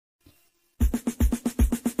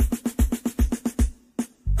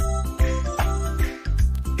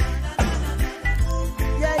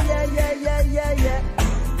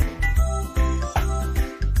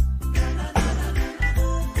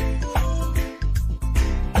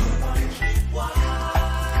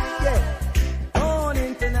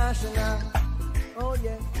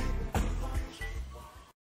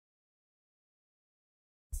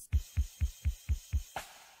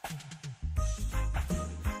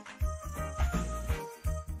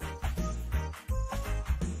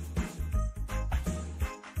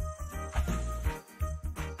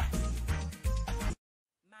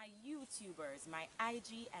viewers, my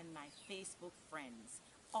IG and my Facebook friends,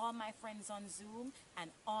 all my friends on Zoom,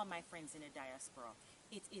 and all my friends in the diaspora.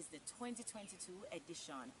 It is the 2022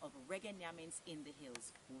 edition of Reggae NYAMMINGS in the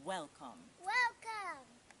Hills. Welcome. Welcome.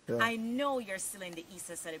 Yeah. I know you're still in the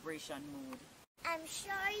Easter celebration mood. I'm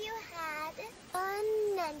sure you had fun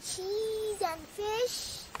and cheese and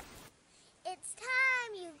fish. It's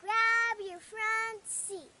time you grab your front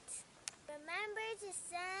seat. Remember to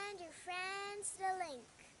send your friends the link.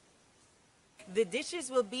 The dishes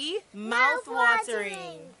will be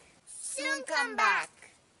mouth-watering. Soon come back.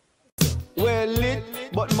 Well lit,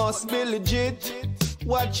 but must be legit.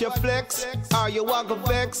 Watch your flex, are you wagga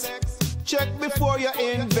vex? Check before you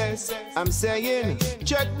invest. I'm saying,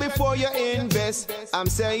 check before you invest. I'm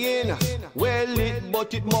saying, well lit,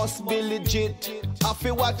 but it must be legit. Have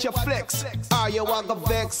you watch your flex, are you wagga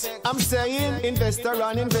vex? I'm saying, investor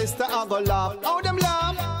and investor are go laugh. How them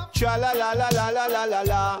laugh? Tra la la la la la la la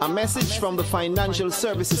la. A message from the Financial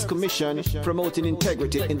Services Commission promoting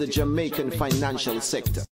integrity in the Jamaican financial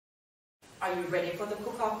sector. Are you ready for the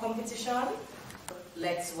cook-off competition?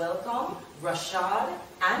 Let's welcome Rashad,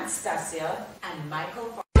 Anastasia, and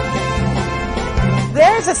Michael.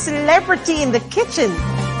 There's a celebrity in the kitchen.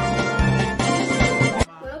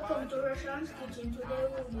 Welcome to Rashad's kitchen. Today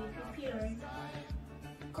we'll be preparing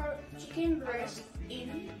chicken breast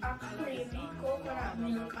in a creamy coconut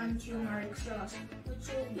milk and turmeric sauce, which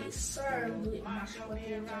will be served with mashed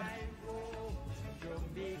potatoes.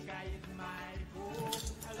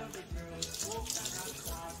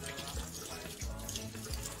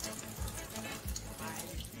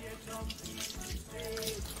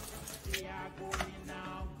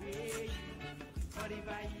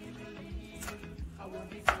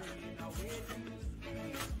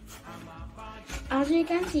 As you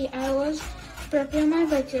can see, I was preparing my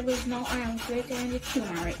vegetables. Now I am creating the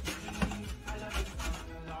turmeric.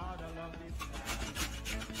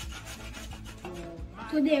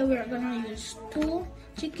 Today we are going to use 2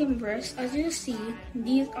 chicken breasts. As you see,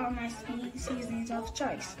 these are my seasonings of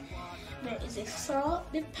choice. There is the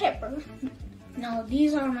salt, the pepper. Now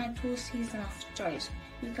these are my 2 seasons of choice.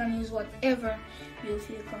 You can use whatever you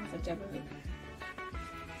feel comfortable with.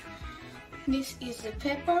 This is the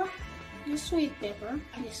pepper, the sweet pepper,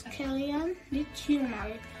 the scallion, the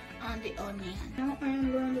turmeric, and the onion. Now I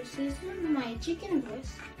am going to season my chicken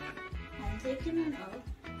breast. I'm taking it out.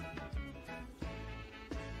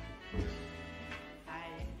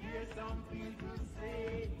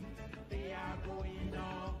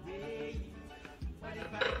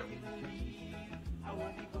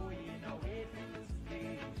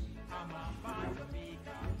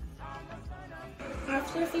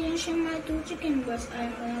 After finishing my 2 chicken breasts,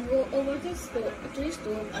 I'm going to go over to the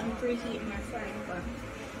stove and preheat my frying pan.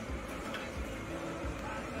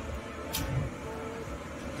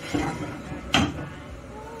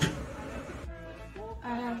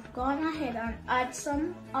 I have gone ahead and add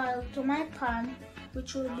some oil to my pan,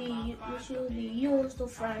 which will be used to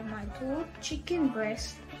fry my 2 chicken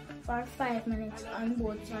breasts for 5 minutes on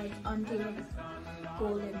both sides until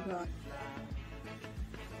golden brown.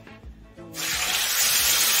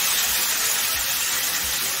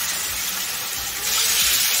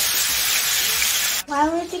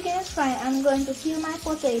 While the chicken is frying, I'm going to peel my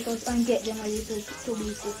potatoes and get them ready to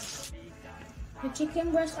be cooked. The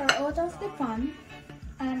chicken breasts are out of the pan,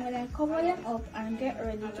 and I'm going to cover them up and get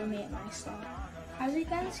ready to make my sauce. As you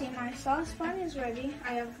can see, my saucepan is ready.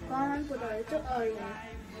 I have gone and put a little oil in it.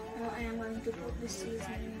 Now I am going to put the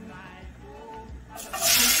seasoning in and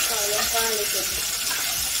stir them for a little bit.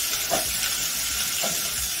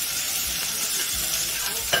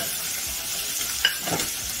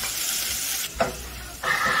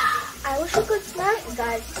 I wish you could smell it,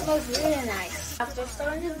 guys. It smells really nice. After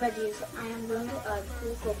stirring the veggies, I am going to add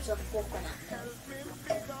 2 cups of coconut milk.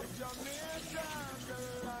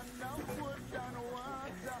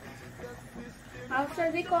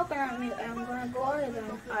 After the coconut milk, I am going to go ahead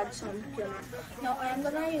and add some turmeric. Now I am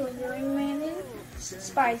going to use the remaining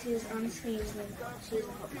spices and season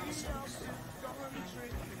up my sauce.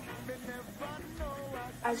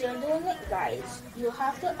 As you're doing it, guys, you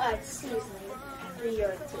have to add seasoning to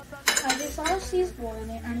your tea. As the sauce is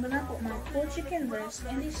boiling, I'm going to put my 2 chicken breasts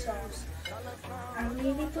in the sauce and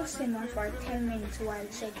leave it to simmer for 10 minutes while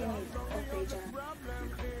checking it up again.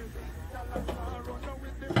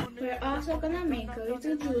 We're also going to make a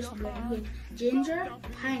little juice blend with ginger,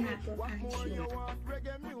 pineapple, and cumin.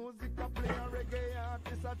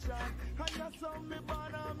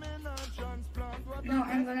 Now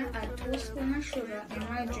I'm going to add 2 spoons of sugar in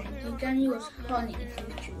my drink. You can use honey if you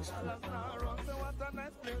choose to.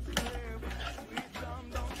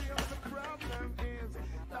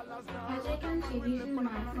 As you can see, this is my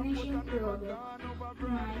finishing product.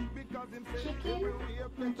 My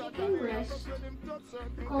chicken breast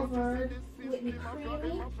covered with the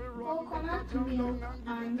creamy coconut milk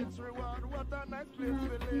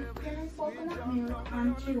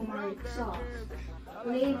and turmeric sauce,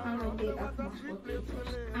 laid on a bed of mashed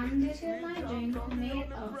potatoes. And this is my drink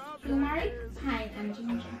made of turmeric, pine, and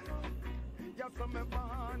ginger.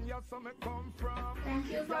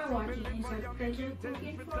 Thank you for watching. It's a pleasure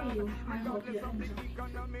cooking for you. I hope you enjoy.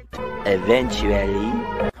 Eventually.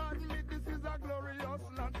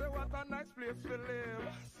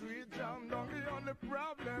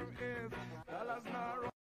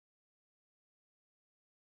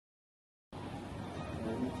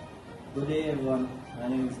 Good day everyone, my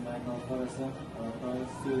name is Michael Forrester,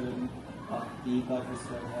 a student of the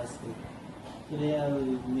Godfrey High School. Today I will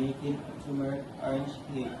be making a turmeric orange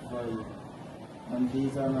cake for you, and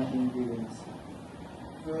these are my ingredients.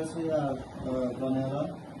 First we have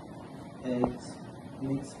vanilla, eggs,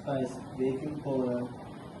 mixed spice, baking powder,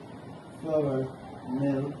 flour,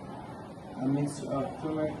 milk, a mixture of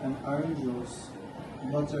turmeric and orange juice,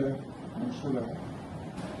 butter and sugar,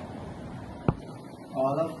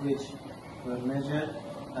 all of which were measured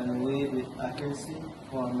and weighed with accuracy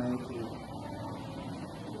for my cake.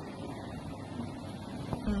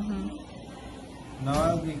 Now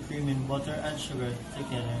I'll be creaming butter and sugar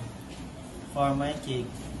together for my cake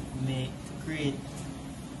to create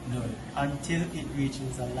dough until it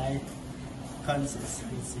reaches a light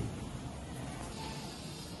consistency.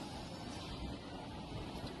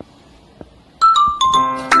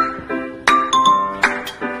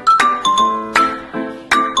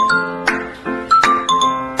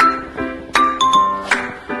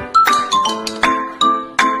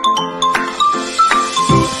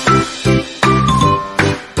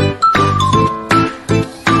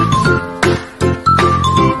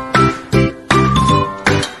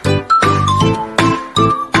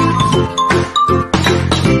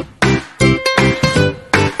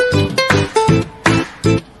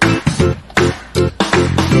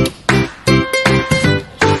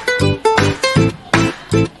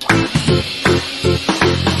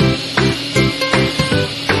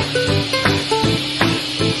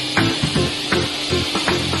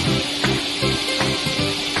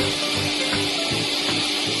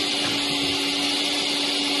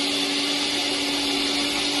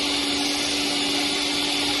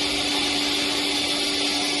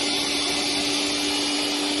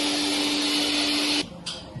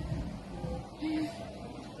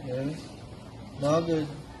 Now we're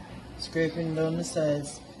scraping down the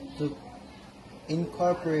sides to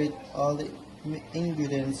incorporate all the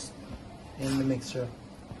ingredients in the mixture.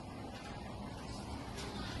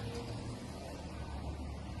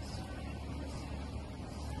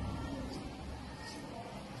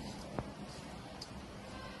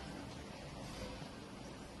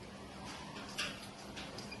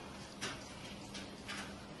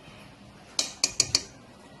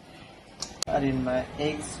 Add in my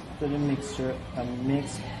eggs to the mixture and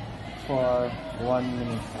mix for 1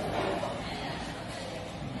 minute.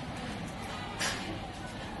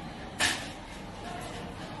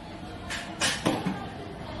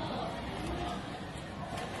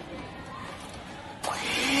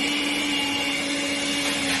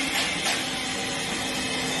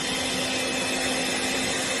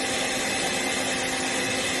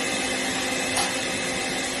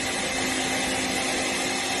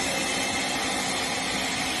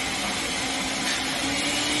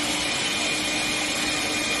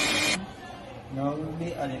 Now we'll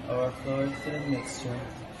be adding our flour to the mixture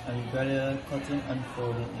and gradually cutting and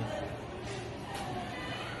folding it.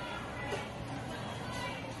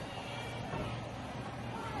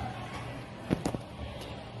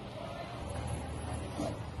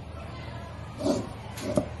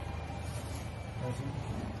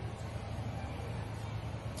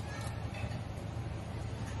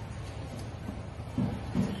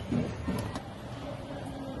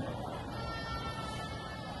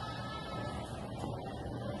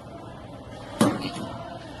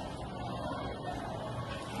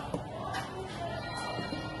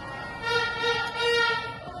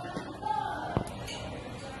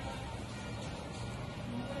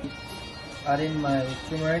 Adding my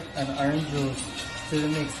turmeric and orange juice to the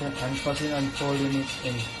mixture and cutting and folding it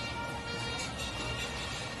in.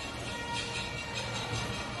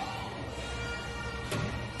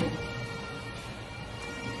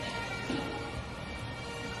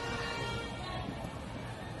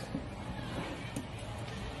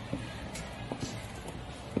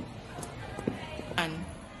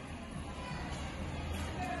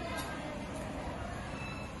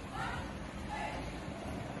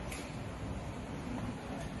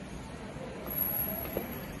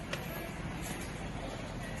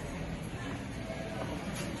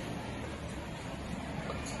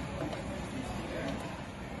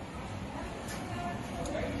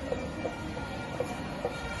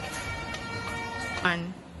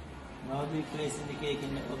 placing the cake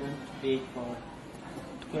in the oven to bake for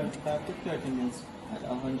 25 to 30 minutes at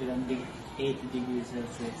 180 degrees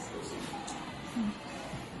Celsius.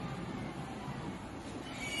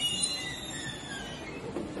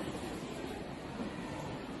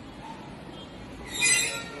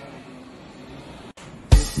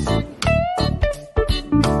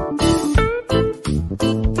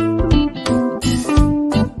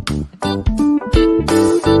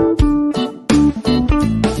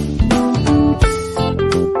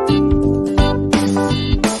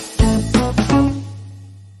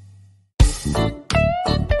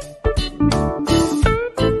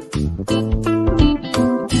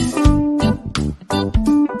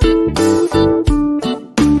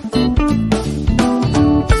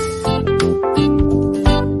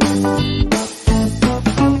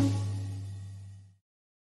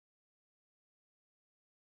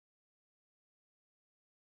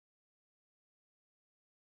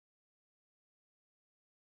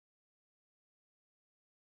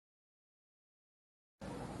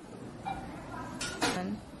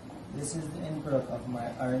 This is the end product of my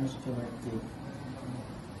orange turmeric cake.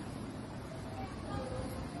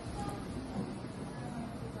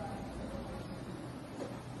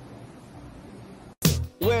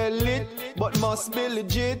 Well lit, but must be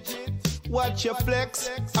legit. Watch your flex,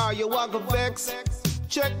 are you wagga vex?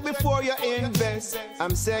 Check before you invest.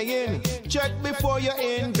 I'm saying, check before you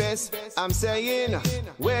invest. I'm saying,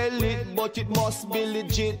 well lit, but it must be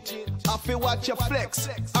legit. Have to watch your flex,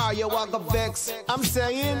 are you wagga vex? I'm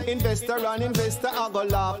saying, investor and investor are go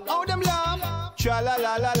laugh. How them laugh? Tra la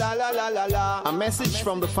la la la la la la la. A message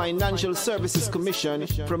from the Financial Services Commission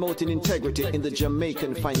promoting integrity in the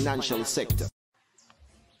Jamaican financial sector.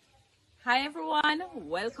 Hi everyone,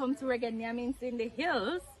 welcome to Reggae NYAMMINGS in the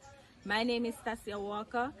Hills. My name is Tasia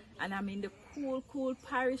Walker and I'm in the cool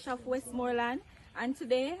parish of Westmoreland, and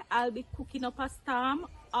today I'll be cooking up a storm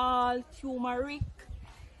all turmeric.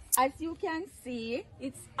 As you can see,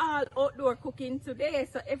 it's all outdoor cooking today,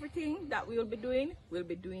 so everything that we'll be doing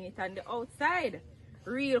it on the outside.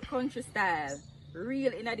 Real country style,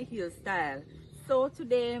 real in the hill style. So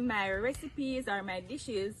today my recipes or my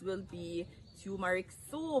dishes will be turmeric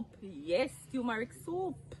soup. Yes, turmeric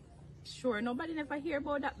soup. Sure, nobody never hear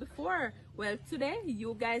about that before. Well, today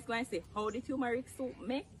you guys going to see how the turmeric soup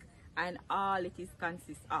make and all it is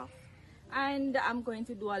consists of. And I'm going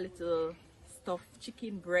to do a little stuffed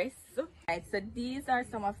chicken breast. Right, so these are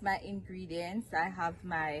some of my ingredients. I have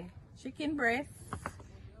my chicken breast,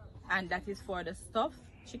 and that is for the stuffed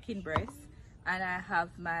chicken breast. And I have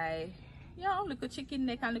my, little chicken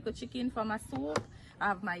neck and little chicken for my soup. I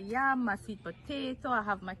have my yam, my sweet potato. I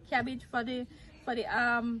have my cabbage for the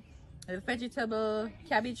vegetable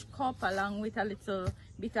cabbage cup, along with a little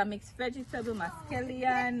bit of mixed vegetable, my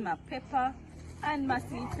scallion, my pepper, and my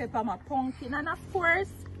sweet pepper, my pumpkin, and of course,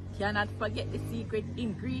 cannot forget the secret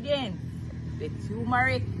ingredient, the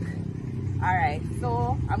turmeric. Alright,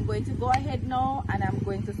 so I'm going to go ahead now and I'm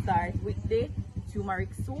going to start with the turmeric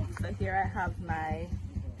soup. So here I have my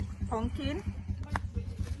pumpkin,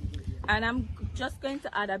 and I'm just going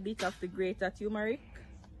to add a bit of the grated turmeric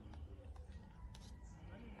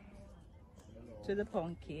to the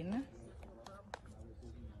pumpkin.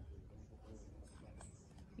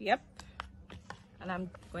 Yep, and I'm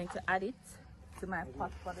going to add it to my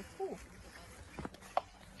pot for the soup.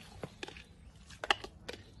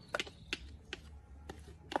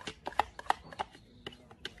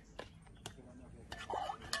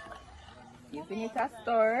 Giving it a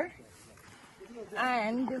stir,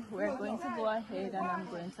 and we're going to go ahead and I'm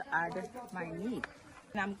going to add my meat.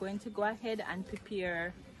 And I'm going to go ahead and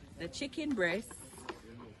prepare the chicken breast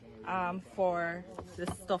for the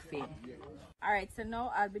stuffing. Alright, so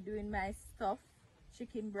now I'll be doing my stuffed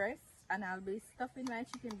chicken breast, and I'll be stuffing my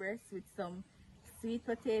chicken breast with some sweet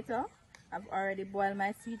potato. I've already boiled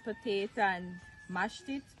my sweet potato and mashed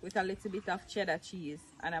it with a little bit of cheddar cheese,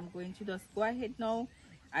 and I'm going to just go ahead now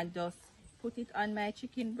and just put it on my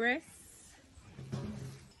chicken breast.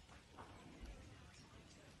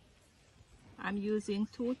 I'm using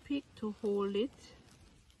toothpick to hold it.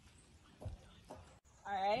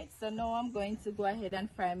 Alright, so now I'm going to go ahead and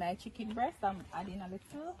fry my chicken breast. I'm adding a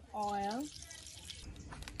little oil.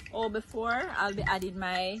 Oh, before I'll be adding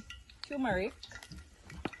my turmeric.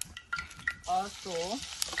 Also,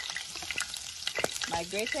 my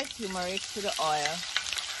grated turmeric to the oil.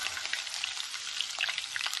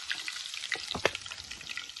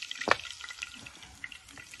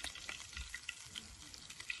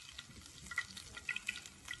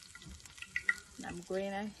 I'm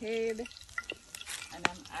going ahead and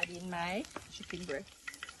I'm adding my chicken breast.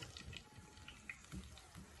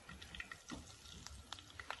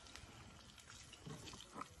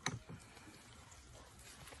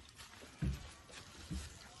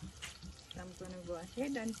 going to go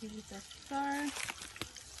ahead and give it a stir.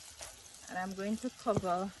 And I'm going to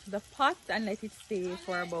cover the pot and let it stay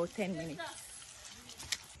for about 10 minutes.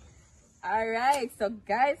 Alright, so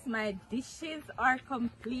guys, my dishes are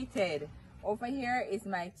completed. Over here is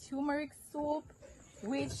my turmeric soup,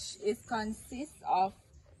 which consists of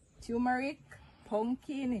turmeric,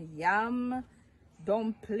 pumpkin, yam,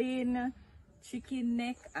 dumpling, chicken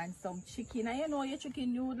neck, and some chicken. And you know your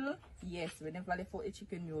chicken noodle? Yes, we never left out the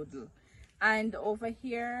chicken noodle. And over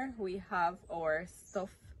here we have our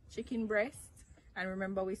stuffed chicken breast. And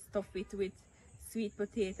remember, we stuff it with sweet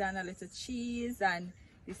potato and a little cheese. And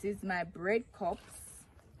this is my bread cups.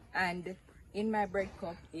 And in my bread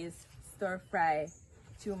cup is stir-fry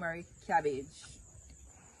turmeric cabbage.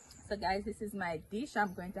 So guys, this is my dish.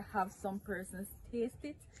 I'm going to have some persons taste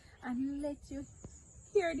it and let you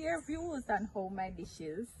hear their views on how my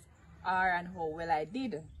dishes are and how well I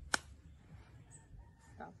did.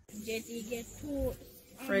 Stop. Jetty get two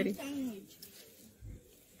Ready? sandwich.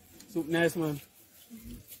 Soup nice, man.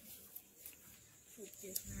 Soup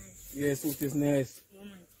is nice. Yeah, soup is nice.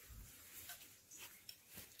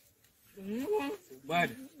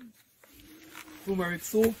 Bad. Turmeric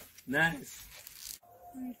soup, nice.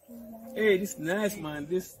 Hey, this nice, man.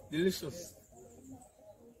 This delicious.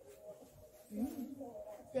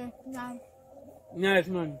 Yes, nice. Nice,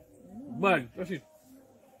 man. Bad. Touch it.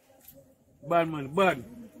 Bad, man. Bad.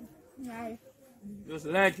 Nice. Just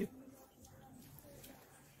like it.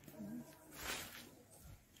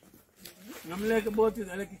 I'm like about it.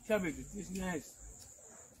 I like the cabbage. It's nice.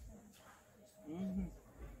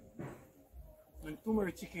 And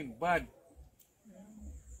turmeric chicken, bad.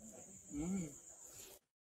 Soon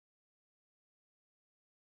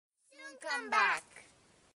come back.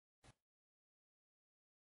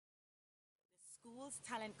 The school's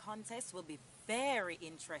talent contest will be very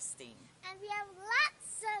interesting. And we have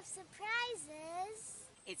lots of surprises.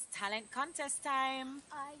 It's talent contest time.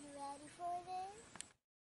 Are you ready for this?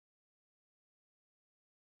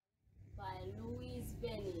 By Louise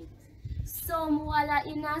Bennett. Some walla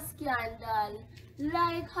in a scandal,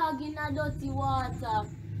 like hog in a dirty water.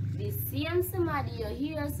 The same somebody you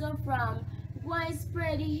hear so from, why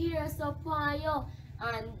spread the hear so upon you,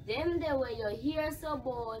 and them the way you hear so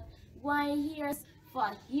bold, why hear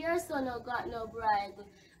for hear so no got no bribe.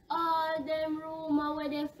 All them rumor where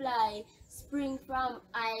they fly, spring from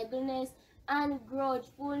idleness and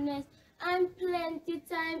grudgefulness, and plenty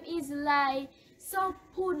time is lie. So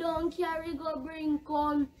who don't carry go bring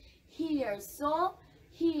come. Here so,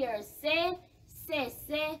 here say,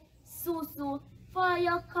 so, for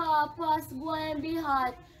your car pass go and be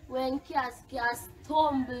hot when cast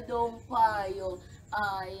tumble down for you.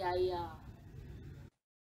 Ay, ay, ay.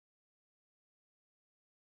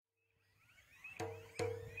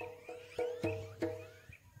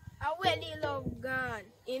 Where the love gone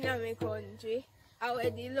in my country? Where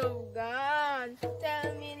the love gone?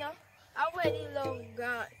 Tell me now. Where the love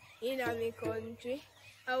gone in my country?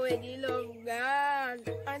 Where the love gone?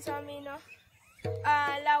 Answer me now.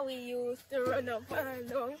 All that we used to run up and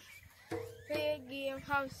down, play game,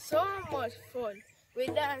 have so much fun. We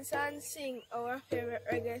dance and sing our favorite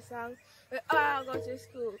reggae song. We all go to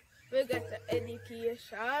school. We get the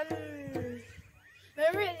education. We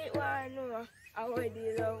really want to know where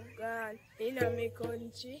the love gone in my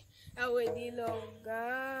country. Where the love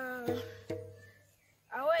gone.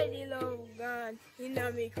 Where the love gone in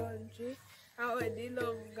my country. Where the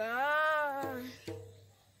love gone.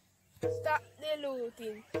 Stop the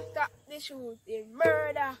looting, stop the shooting,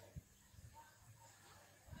 murder.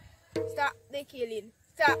 Stop the killing,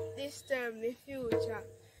 stop disturbing the future.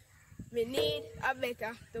 Me need a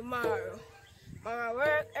better tomorrow. Mama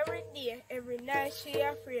work every day, every night she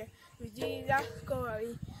a pray. With Jesus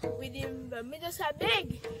glory, with him but me just a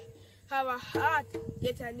beg. Have a heart,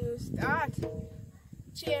 get a new start.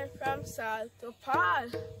 Change from Saul to Paul.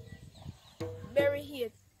 Bury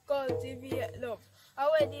hate, cultivate love.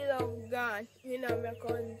 Where the love gone in my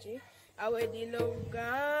country? Where the love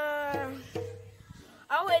gone?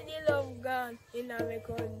 Where the love gone in my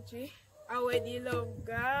country? Where the love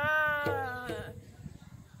gone?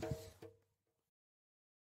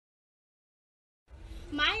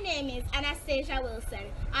 My name is Anastasia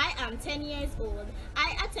Wilson. I am 10 years old.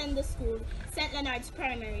 I attend the school St. Leonard's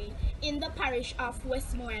Primary in the parish of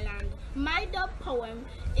Westmoreland. My dub poem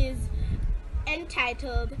is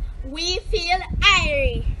entitled We Feel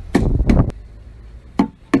Irie.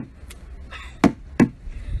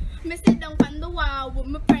 Me sit down on the wall with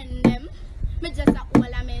my friend them. Me just a all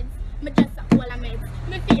a meds. Me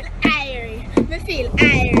feel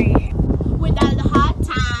irie. With all the hard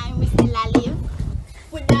time we still a live.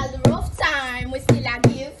 With all the rough time we still a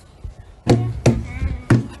give.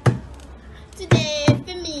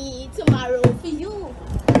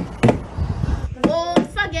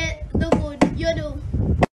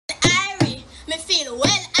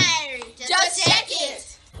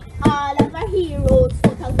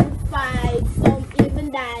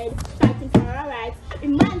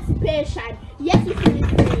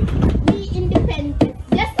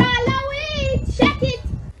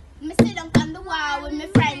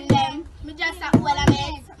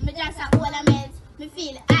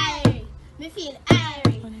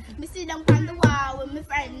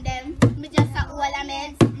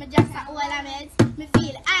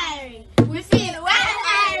 me feel well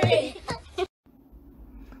airy.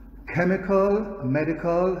 Chemical,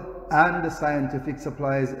 medical, and scientific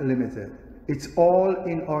supplies limited. It's all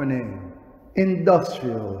in our name.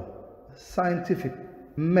 Industrial, scientific,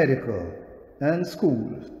 medical, and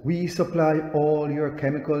schools. We supply all your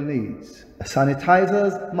chemical needs.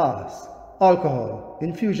 Sanitizers, masks, alcohol,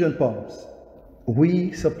 infusion pumps.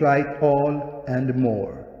 We supply it all and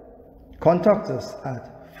more. Contact us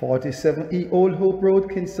at 47E Old Hope Road,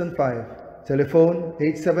 Kingston 5. Telephone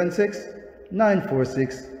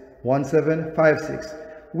 876-946-1756.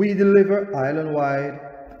 We deliver island-wide.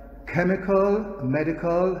 Chemical,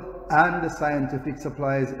 medical, and scientific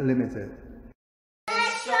supplies limited.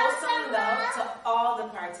 Show some love to all the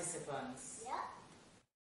participants.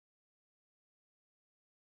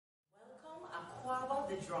 Welcome Aquaba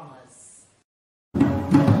the drummers.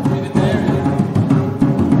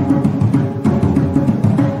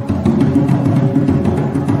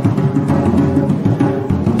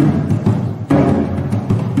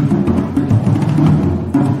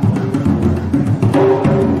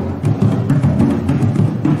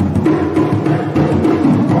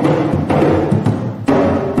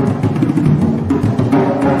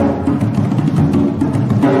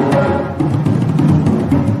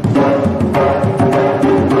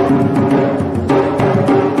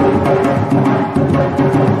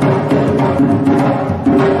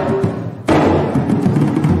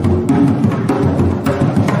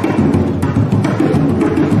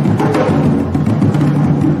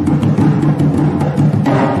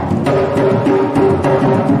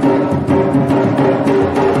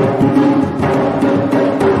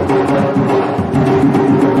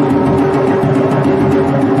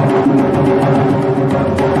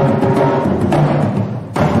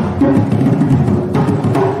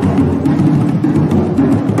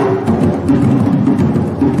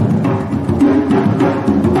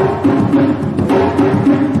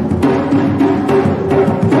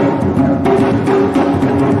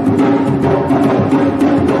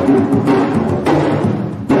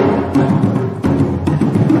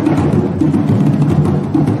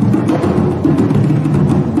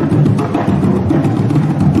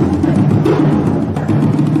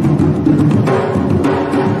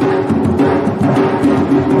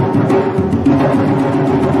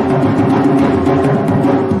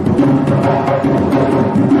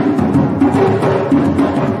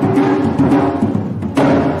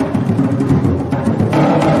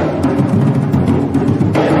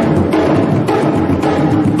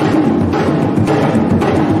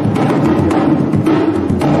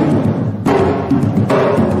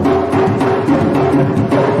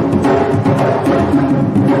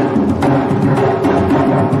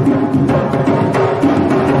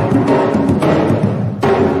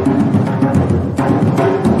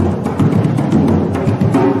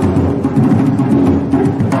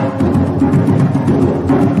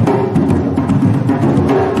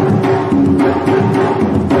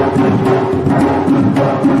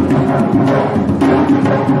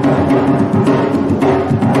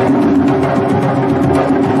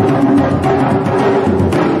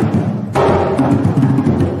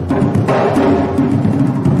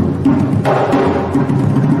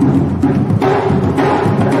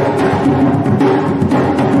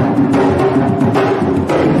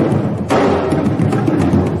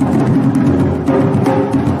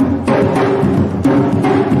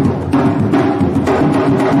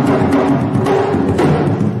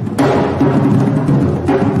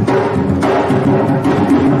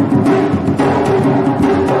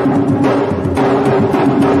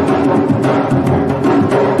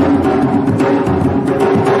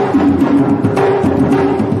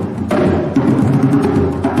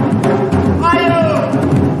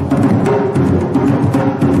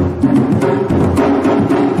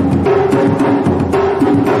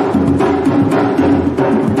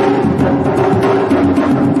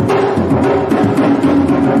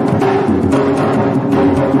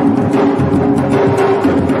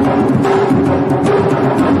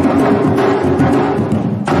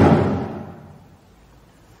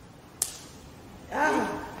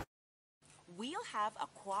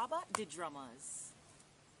 the drummers.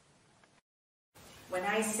 When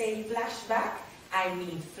I say flashback, I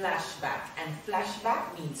mean flashback, and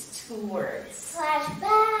flashback means 2 words.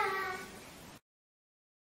 Flashback.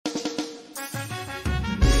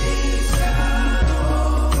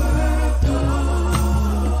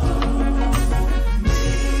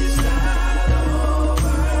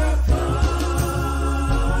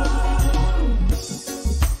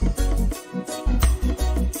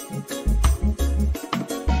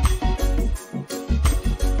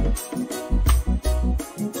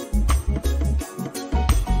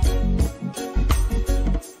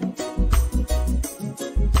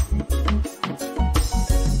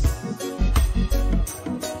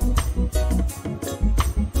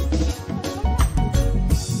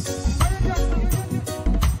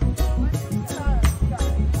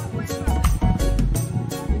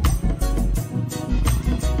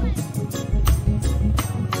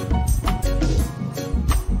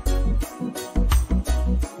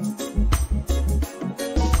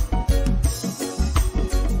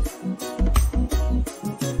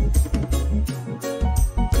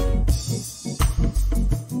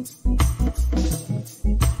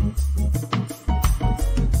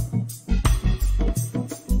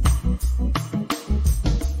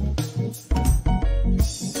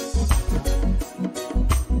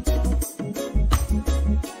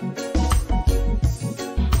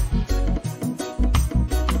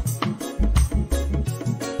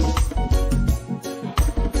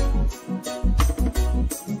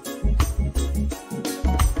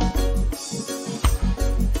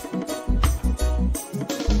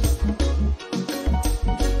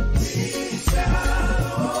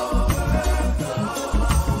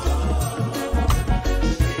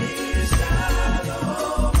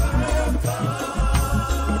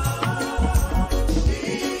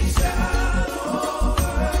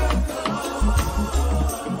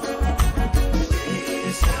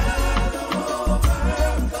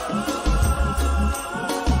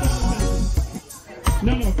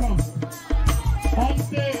 No, come. On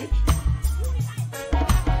stage.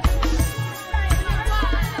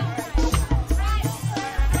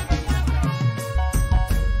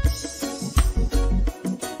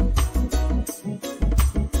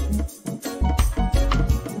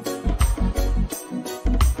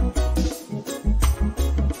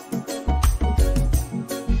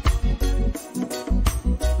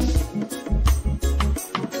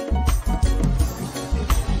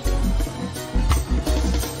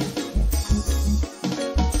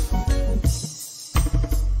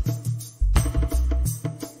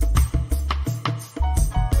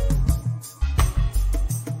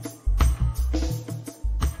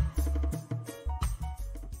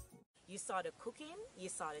 You saw the cooking, you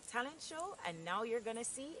saw the talent show, and now you're gonna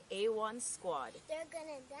see A1 Squad. They're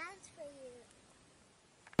gonna dance for you.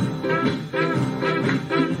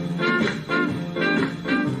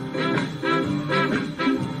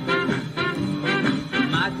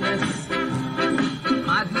 Madness,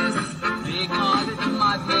 madness, we call it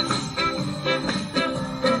madness.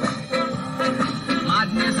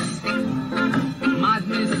 Madness,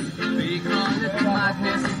 madness, we call it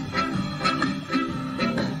madness.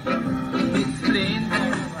 It's plain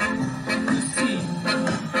to see,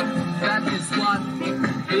 that is what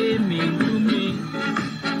they mean to me.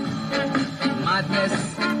 Madness,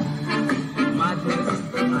 madness,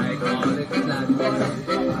 I call it madness.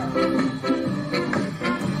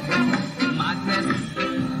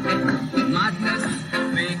 Madness,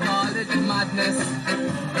 we call it madness.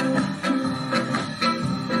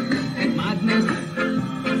 Madness,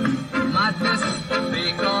 madness, we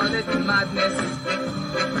call it madness.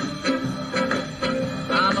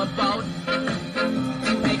 I'm about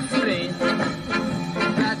to explain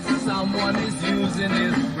that someone is using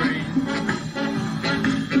his brain.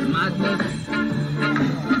 Madness,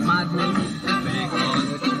 madness, we call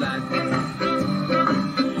it madness.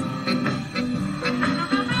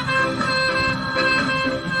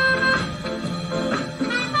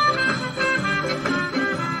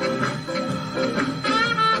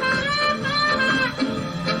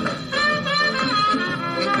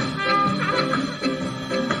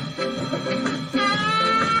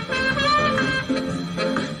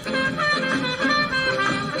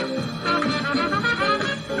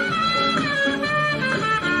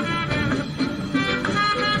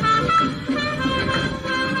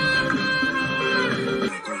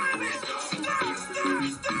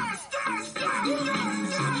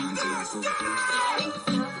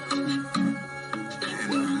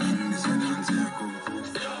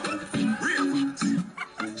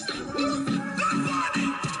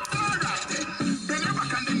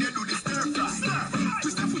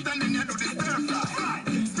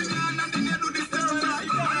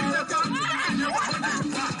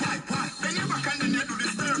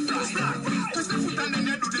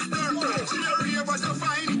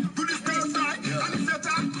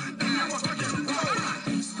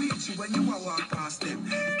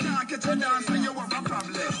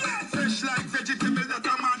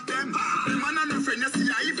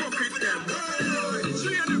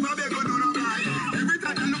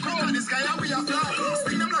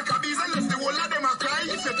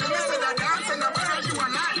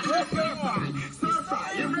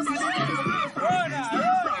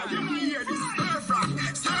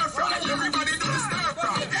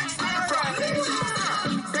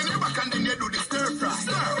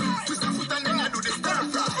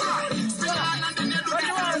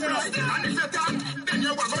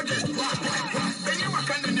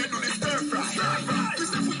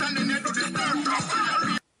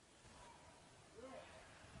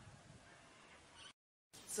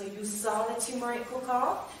 So you saw the turmeric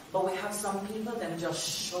cook-off, but we have some people that just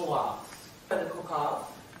show off for the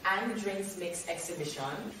cook-off and drinks mix exhibition.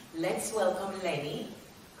 Let's welcome Lenny,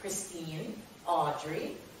 Christine,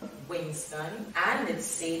 Audrey, Winston, and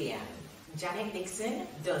Sadian. Janet Dixon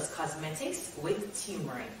does cosmetics with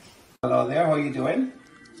turmeric. Hello there, how are you doing?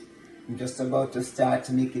 I'm just about to start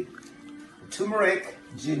to make it turmeric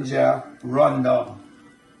ginger rundown.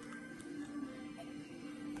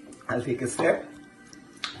 I'll take a sip.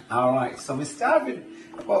 Alright, so we start with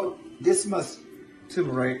about this much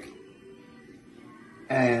turmeric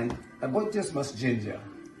and about this much ginger.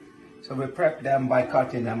 So we prep them by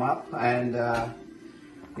cutting them up, and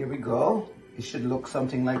here we go. It should look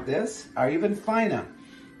something like this, or even finer.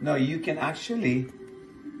 Now you can actually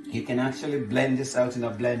blend this out in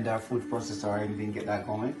a blender, food processor, or anything, get that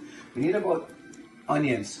going. We need about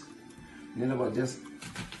onions. We need about this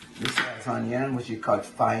size onion, which you cut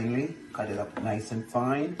finely, cut it up nice and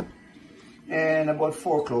fine, and about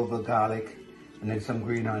 4 cloves of garlic, and then some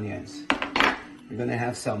green onions. We're gonna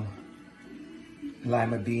have some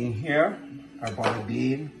lima bean here, our butter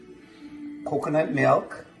bean, coconut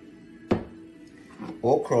milk,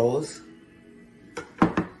 okras,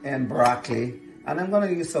 and broccoli. And I'm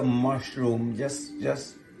gonna use some mushroom just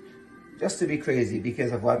to be crazy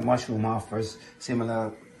because of what mushroom offers,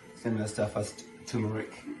 similar stuff as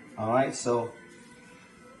turmeric. All right, so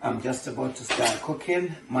I'm just about to start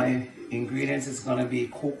cooking. My ingredients is gonna be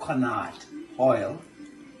coconut oil,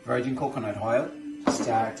 virgin coconut oil, to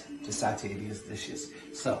start to saute these dishes.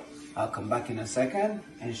 So I'll come back in a second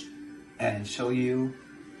and show you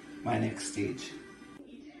my next stage.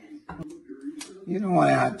 You don't want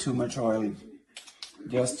to add too much oil,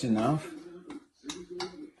 just enough.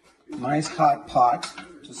 Nice hot pot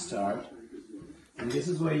to start. And this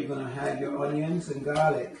is where you're gonna have your onions and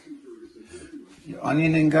garlic. Your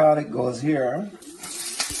onion and garlic goes here.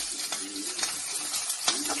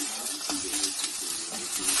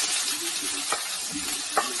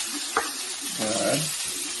 Good.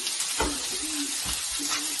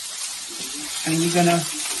 And you're gonna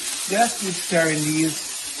just keep stirring these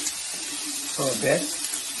for a bit.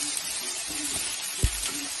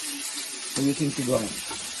 Where do you think you're going?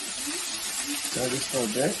 Stir this for a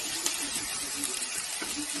bit.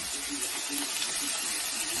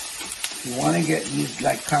 You want to get these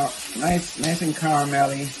like nice and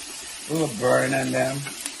caramelly, a little burn on them.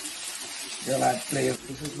 They'll add flavor.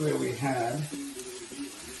 This is where we had.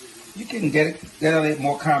 You can get a little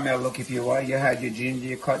more caramel look if you want. You had your ginger,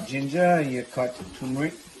 you cut ginger, and you cut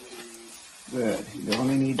turmeric. Good. You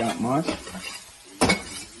only need that much.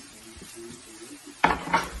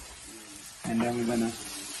 And then we're gonna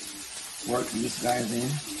work these guys in.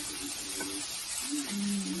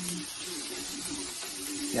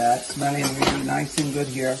 Yeah, it's smelling really nice and good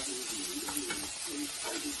here.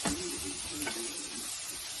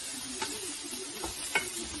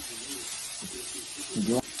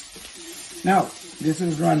 Now, this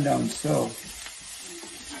is rundown, so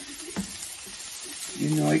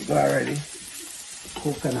you know it already.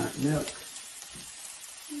 Coconut milk.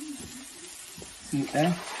 See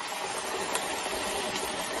there?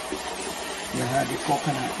 You have the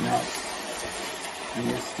coconut milk and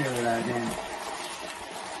you stir it right in.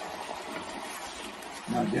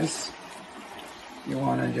 Now this, you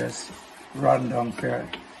want to just run down for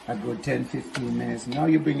a good 10-15 minutes. Now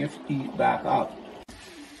you bring your heat back up.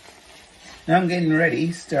 Now I'm getting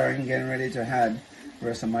ready, getting ready to add the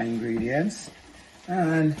rest of my ingredients.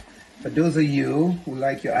 And for those of you who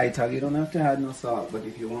like your ital, you don't have to add no salt, but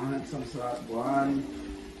if you want to add some salt, go on,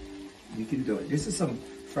 you can do it. This is some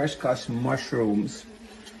fresh cut mushrooms.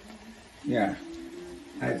 Yeah,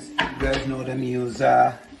 as you guys know, them use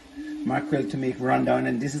mackerel to make rundown,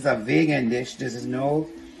 and this is a vegan dish. This is no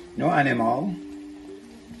animal.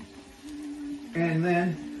 And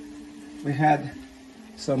then we had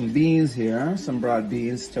some beans here, some broad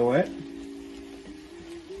beans to it.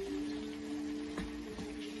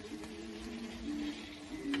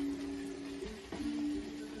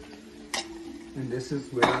 And this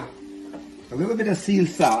is where a little bit of sea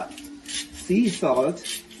salt.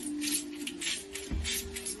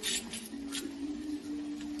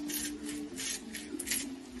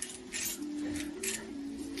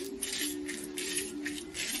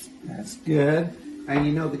 That's good. And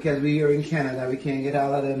you know, because we're here in Canada, we can't get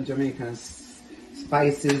all of them Jamaican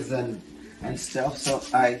spices and stuff. So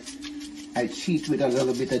I cheat with a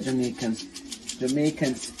little bit of Jamaican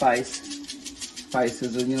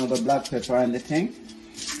spices, and you know, the black pepper and the thing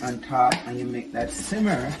on top, and you make that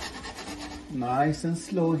simmer nice and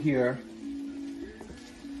slow here.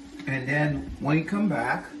 And then when you come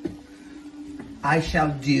back, I shall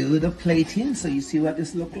do the plating, so you see what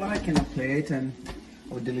this look like in a plate and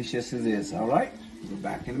how delicious it is. All right, we're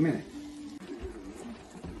back in a minute.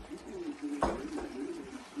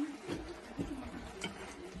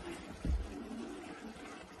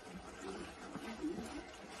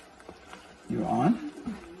 You're on?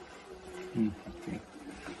 Okay,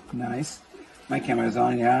 nice. My camera's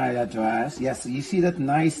on, yeah, I had to ask. Yes, you see that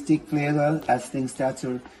nice thick flavor as things start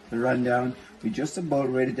to run down. We're just about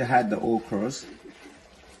ready to add the okras.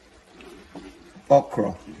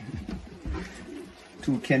 Okra.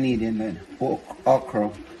 Too Canadian then.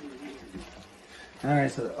 Okra.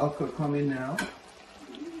 Alright, so the okra coming now.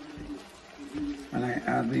 And I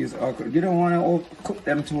add these okra. You don't want to cook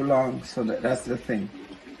them too long, so that's the thing.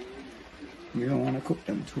 You don't want to cook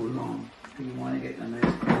them too long. You want to get a nice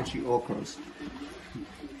crunchy okras.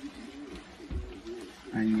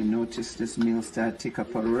 And you notice this meal start to tick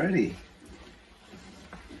up already.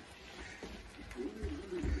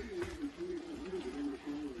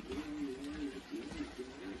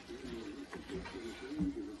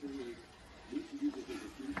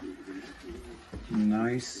 some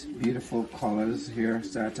nice, beautiful colors here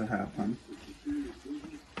start to happen.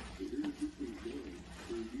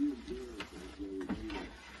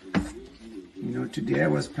 You know, today I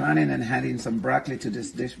was planning on adding some broccoli to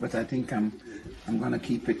this dish, but I think I'm gonna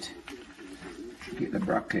keep it, get the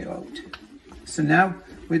broccoli out. So now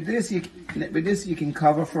with this you can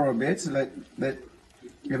cover for a bit, so let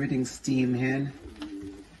everything steam in.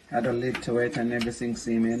 Add a lid to it and everything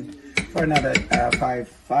steam in for another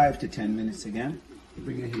 5 to 10 minutes again.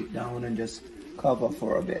 Bring the heat down and just cover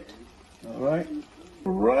for a bit. All right.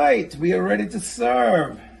 Right, we are ready to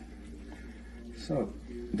serve. So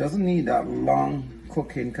it doesn't need that long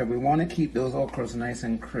cooking because we want to keep those okras nice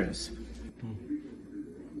and crisp.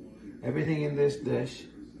 Everything in this dish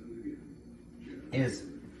is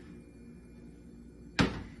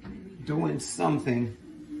doing something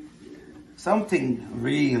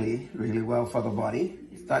really, really well for the body.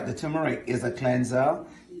 That the turmeric is a cleanser,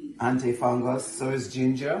 antifungus, so is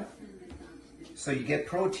ginger. So you get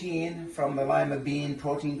protein from the lima bean,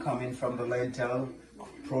 protein coming from the lentil,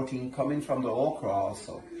 protein coming from the okra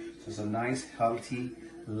also. So it's a nice, healthy,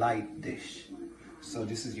 light dish. So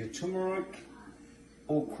this is your turmeric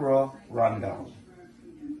okra rundown.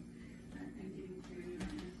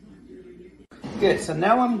 Good, so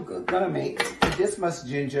now I'm gonna make this much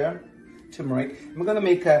ginger, turmeric. I'm gonna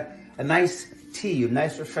make a nice tea, a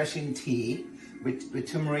nice refreshing tea with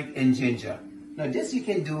turmeric and ginger. Now this you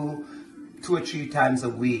can do 2 or 3 times a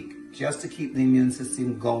week just to keep the immune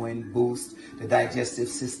system going, boost the digestive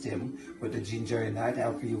system with the ginger in that,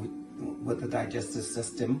 help you with the digestive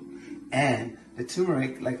system. And the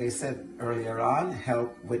turmeric, like I said earlier on,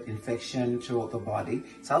 help with infection throughout the body.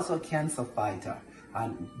 It's also a cancer fighter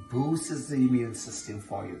and boosts the immune system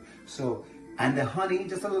for you. So, and the honey,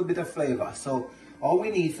 just a little bit of flavor. So all we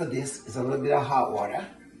need for this is a little bit of hot water.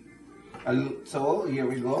 So here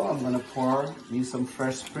we go. I'm gonna pour me some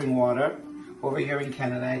fresh spring water. Over here in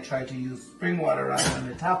Canada, I try to use spring water rather than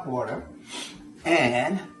the tap water.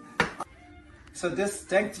 And so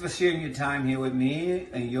thanks for sharing your time here with me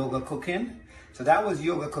and yoga cooking. So that was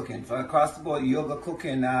yoga cooking. For across the board, yoga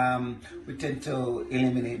cooking, we tend to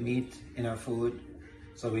eliminate meat in our food.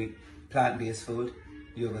 So we plant-based food,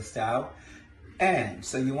 yoga style. And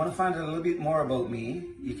so you want to find out a little bit more about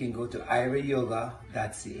me, you can go to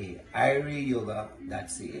irayoga.ca,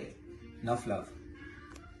 irayoga.ca. Enough love.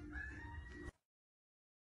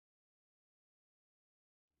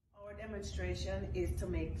 Our demonstration is to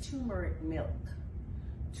make turmeric milk.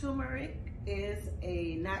 Turmeric is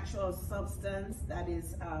a natural substance that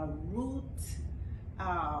is a root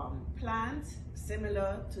plant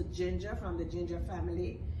similar to ginger from the ginger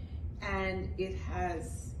family, and it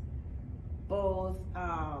has both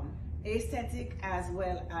aesthetic as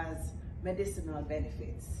well as medicinal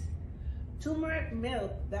benefits. Turmeric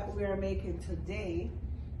milk that we are making today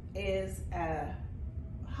is a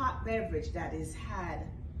hot beverage that is had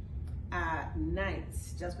at night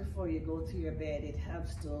just before you go to your bed. It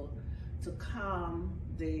helps to calm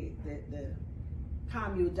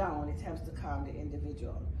calm you down. It helps to calm the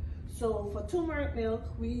individual. So for turmeric milk,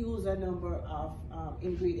 we use a number of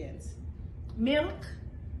ingredients. Milk,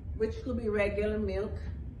 which could be regular milk,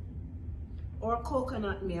 or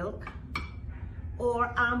coconut milk,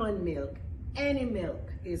 or almond milk. Any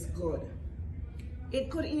milk is good.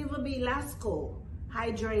 It could even be Lasco,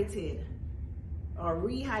 hydrated or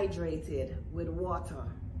rehydrated with water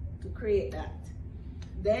to create that.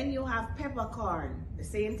 Then you have peppercorn, the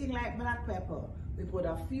same thing like black pepper. We put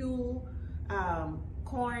a few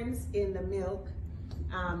corns in the milk.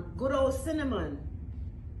 Good old cinnamon,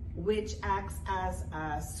 which acts as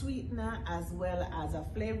a sweetener as well as a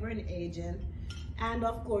flavoring agent, and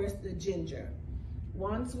of course the ginger.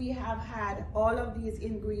 Once we have had all of these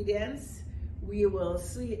ingredients, we will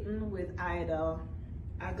sweeten with either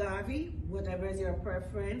agave, whatever is your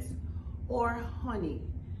preference, or honey.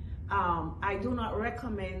 I do not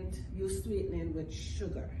recommend you sweetening with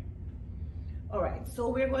sugar. All right, so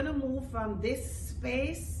we're going to move from this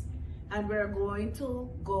space and we're going to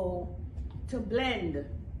go to blend.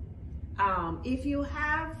 If you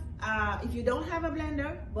don't have a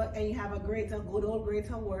blender, and you have a grater, good old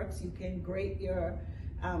grater works. You can grate your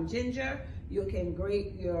ginger, you can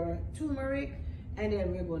grate your turmeric, and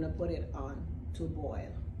then we're going to put it on to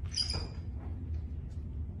boil.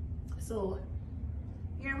 So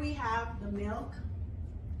here we have the milk,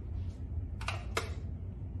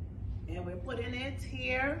 and we're putting it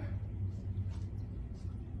here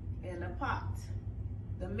in a pot.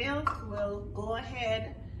 The milk will go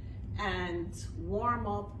ahead and warm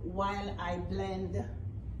up while I blend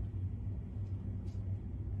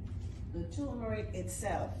the turmeric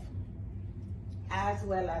itself as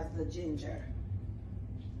well as the ginger.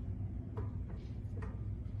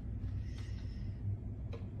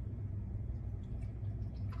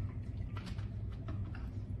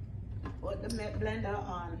 put the blender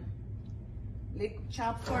on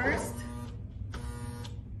chop first.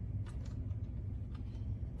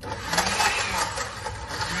 Then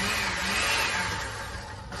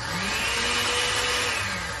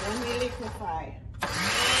we liquefy.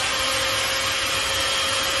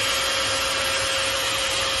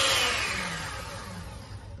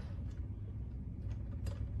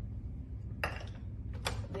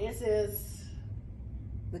 This is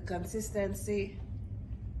the consistency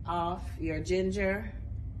of your ginger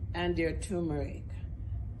and your turmeric.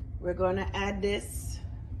 We're going to add this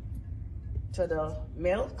to the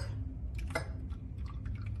milk.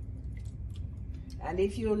 And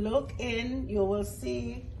if you look in, you will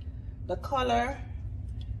see the color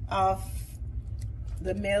of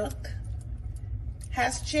the milk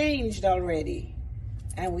has changed already,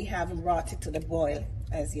 and we haven't brought it to the boil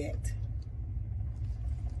as yet.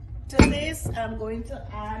 To this, I'm going to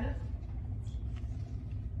add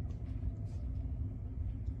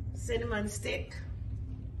cinnamon stick,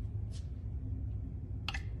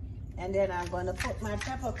 and then I'm going to put my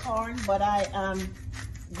peppercorn, but I am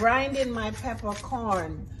grinding my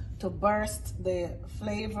peppercorn to burst the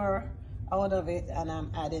flavor out of it, and I'm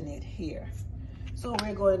adding it here. So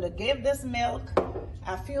we're going to give this milk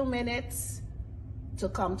a few minutes to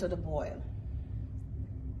come to the boil.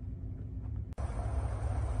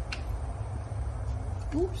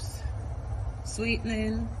 Oops.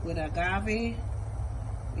 Sweetening with agave.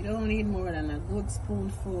 We don't need more than a good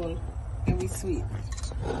spoonful and we sweeten.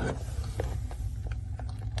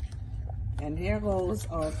 And here goes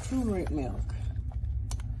our turmeric milk.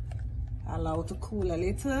 Allow it to cool a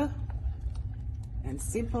little and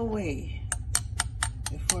sip away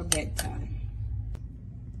before bedtime.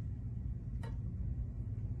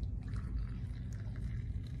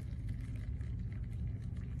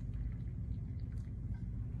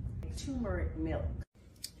 Turmeric milk.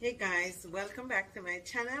 Hey guys, welcome back to my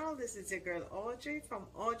channel. This is your girl Audrey from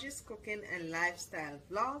Audrey's Cooking and Lifestyle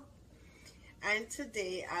Vlog, and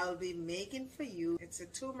today I'll be making for you, it's a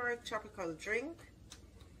turmeric tropical drink,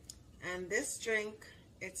 and this drink,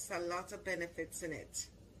 it's a lot of benefits in it.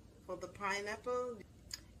 For the pineapple,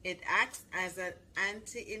 it acts as an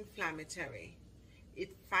anti-inflammatory,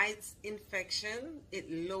 it fights infection, it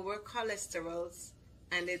lowers cholesterol,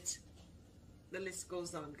 and the list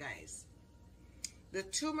goes on, guys. The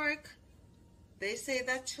turmeric, they say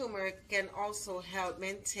that turmeric can also help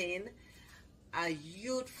maintain a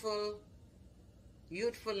youthfulness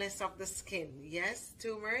of the skin. Yes,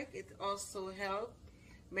 turmeric, it also helps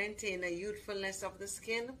maintain a youthfulness of the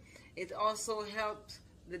skin. It also helps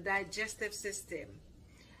the digestive system,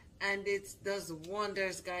 and it does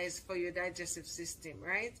wonders, guys, for your digestive system,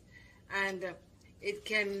 right? And it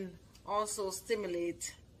can also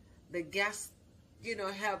stimulate the gas, you know,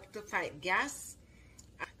 help to fight gas.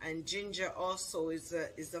 And ginger also is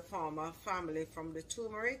a form of family from the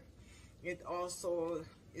turmeric. It also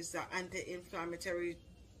is an anti-inflammatory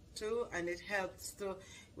too, and it helps to,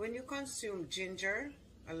 when you consume ginger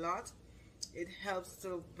a lot, it helps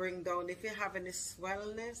to bring down, if you have any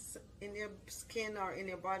swellness in your skin or in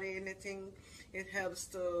your body, anything, it helps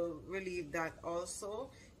to relieve that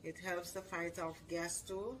also. It helps to fight off gas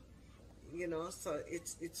too, you know, so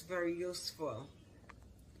it's very useful.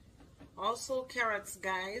 Also carrots,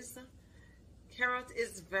 guys, carrot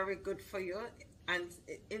is very good for you, and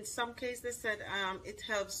in some cases they said it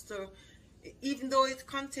helps to, even though it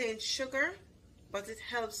contains sugar, but it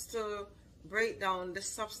helps to break down the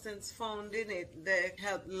substance found in it that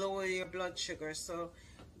help lower your blood sugar. So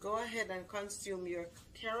go ahead and consume your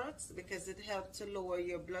carrots, because it helps to lower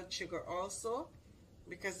your blood sugar also,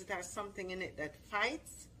 because it has something in it that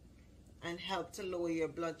fights and help to lower your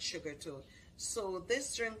blood sugar too. So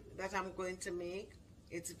this drink that I'm going to make,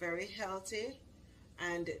 it's very healthy,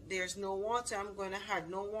 and there's no water. I'm going to add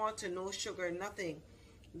no water, no sugar, nothing.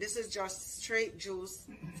 This is just straight juice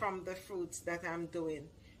from the fruits that I'm doing.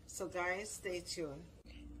 So guys, stay tuned.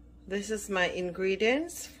 This is my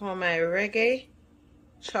ingredients for my reggae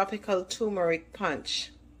tropical turmeric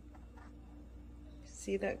punch.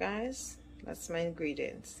 See that, guys? That's my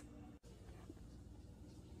ingredients.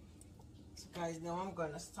 So guys, now I'm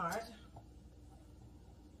going to start.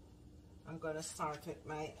 I'm going to start with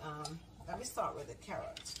my, let me start with the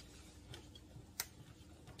carrot.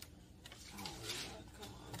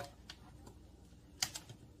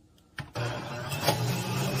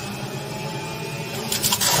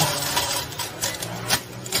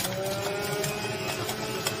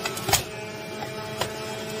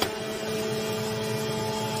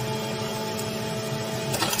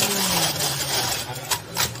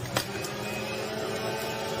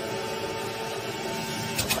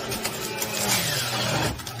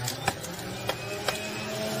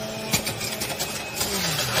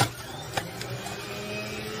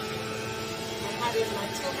 add in my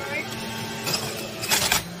turmeric.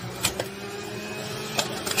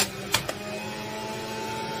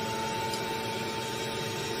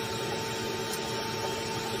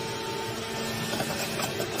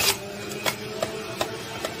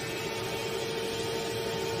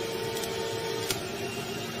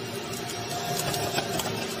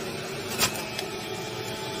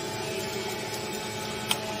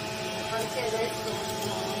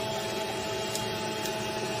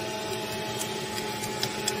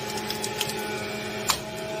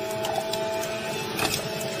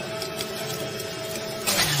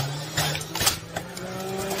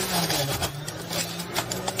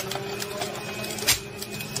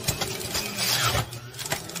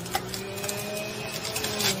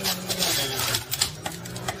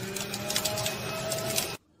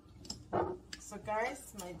 So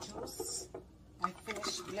guys, my juice, I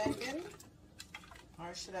finished blending,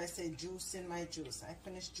 or should I say juice in my juice. I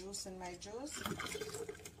finished juice in my juice.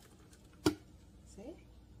 See?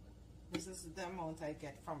 This is the amount I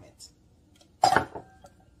get from it.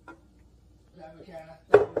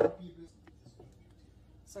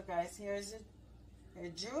 So guys, here's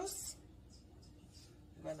your juice.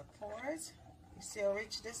 I'm gonna pour it. You see how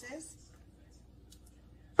rich this is?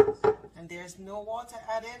 And there's no water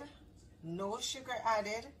added, no sugar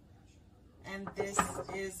added, and this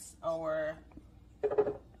is our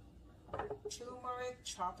turmeric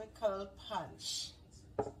tropical punch.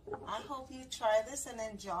 I hope you try this and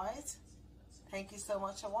enjoy it. Thank you so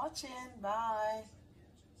much for watching. Bye.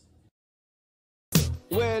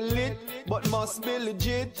 Well lit, but must be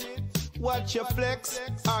legit. Watch your flex,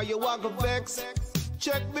 are you wagga vex?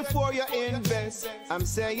 Check before you invest. I'm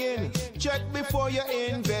saying, check before you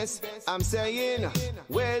invest. I'm saying,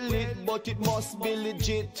 well lit, but it must be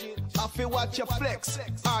legit. Have to watch your flex,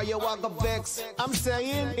 are you wagga vex? I'm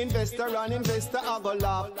saying, investor and investor are go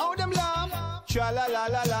laugh. How them laugh? Tra la la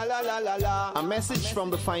la la la la la la. A message from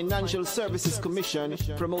the Financial Services Commission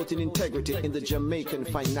promoting integrity in the Jamaican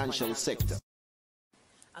financial sector.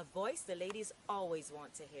 A voice the ladies always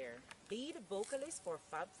want to hear. Lead vocalist for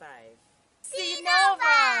Fab 5.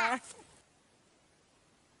 C-Nova!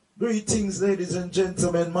 Greetings, ladies and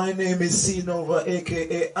gentlemen. My name is C-Nova,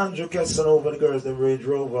 aka Andrew Casanova, the girls of Range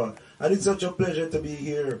Rover. And it's such a pleasure to be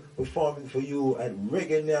here performing for you at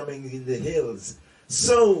Reggae NYAMMINGS in the Hills.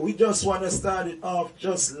 So, we just want to start it off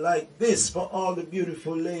just like this for all the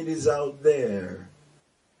beautiful ladies out there.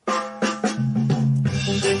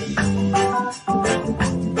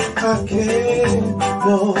 I can't,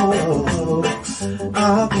 no,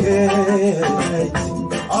 I can't.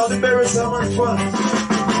 All the berries are my fun.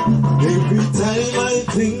 Every time I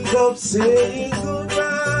think of saying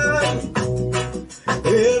goodbye,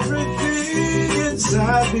 everything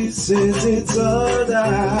inside me says it's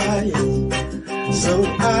alright. So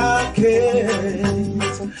I can't,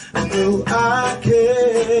 no, I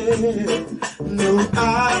can't, no,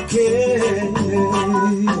 I can't.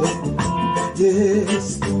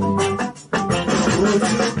 Yes, but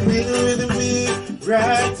you've been with me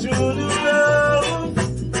right through the road,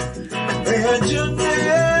 and you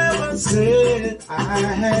never said I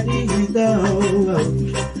had enough.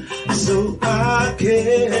 So I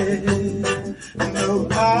can't, no,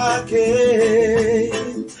 I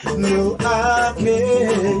can't, no, I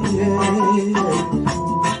can't.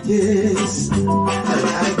 Yes, I'd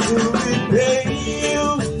like to repay you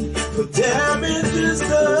for damages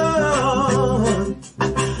done.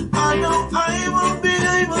 I know I won't be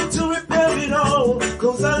able to repair it all,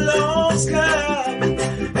 'cause I lost count,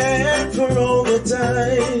 and for all the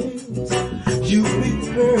times you've been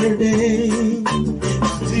hurting,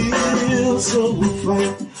 still so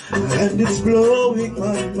fine, and it's blowing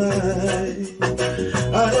my mind.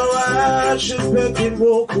 I know I should beg and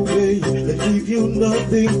walk away and leave you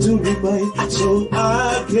nothing to remind, so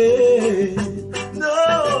I can't,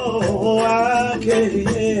 no, I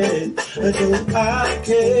can't, no, I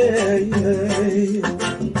can't,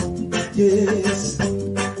 yes,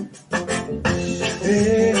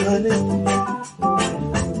 hey honey,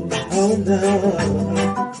 oh no,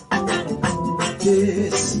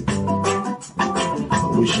 yes, I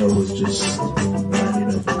wish I was just man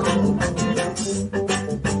enough to come home.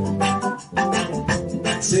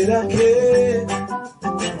 Said I can't,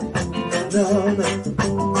 no, no,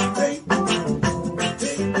 hey,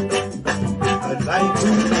 hey. I'd like to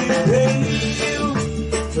repay you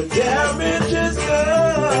for damages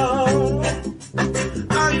done.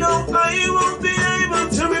 I know I won't be able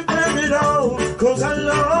to repair it all, 'cause I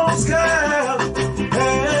lost count,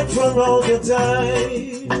 and for all the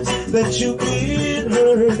times that you've been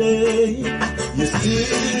hurting, you're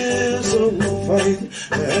still so fine,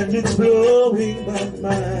 and it's blowing my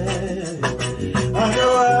mind.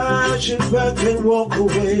 watch it back and walk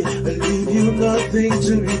away and leave you nothing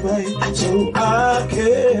to remind. So I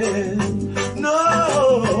can't, no,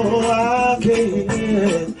 I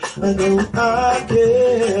can't, I know I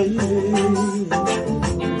can't.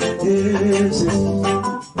 Yes,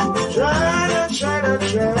 try,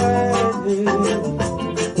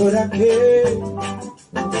 but I can't.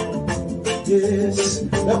 Yes,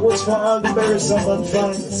 that was for all the Berry Summer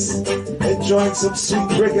fans enjoying some sweet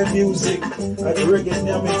reggae music at Reggae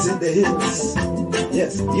NYAMMINGS in the hills.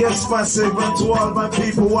 Yes, massive, and to all my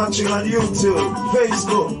people watching on YouTube,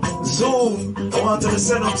 Facebook, Zoom, I want to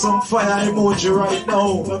send up some fire emoji right now.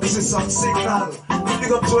 Let me see some signal.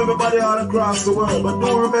 Big up to everybody all across the world. But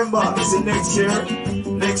do remember, see next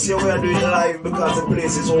year we are doing live because the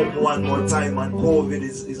place is open one more time and COVID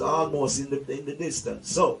is almost in the distance.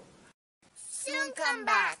 So soon come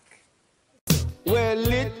back. Well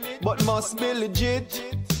lit, but must be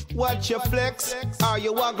legit. Watch your flex, are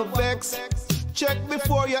you wagga vex? Check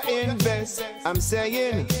before you invest. I'm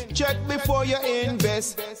saying, check before you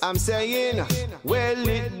invest. I'm saying, well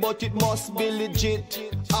lit, but it must be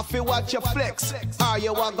legit. If you watch your flex, are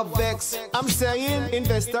you wagga vex? I'm saying,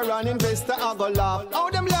 investor and investor are go laugh. Oh,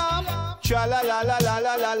 them laugh. Tra la la la la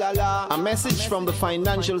la la la la. A message from the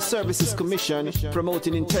Financial Services Commission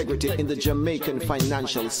promoting integrity in the Jamaican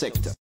financial sector.